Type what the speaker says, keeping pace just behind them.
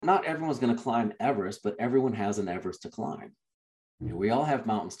not everyone's going to climb Everest, but everyone has an Everest to climb. We all have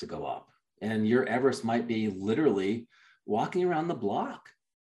mountains to go up, and your Everest might be literally walking around the block.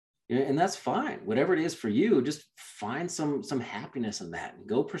 And that's fine. Whatever it is for you, just find some happiness in that and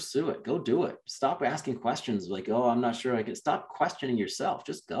go pursue it. Go do it. Stop asking questions like, oh, I'm not sure I can. Stop questioning yourself.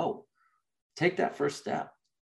 Just go. Take that first step.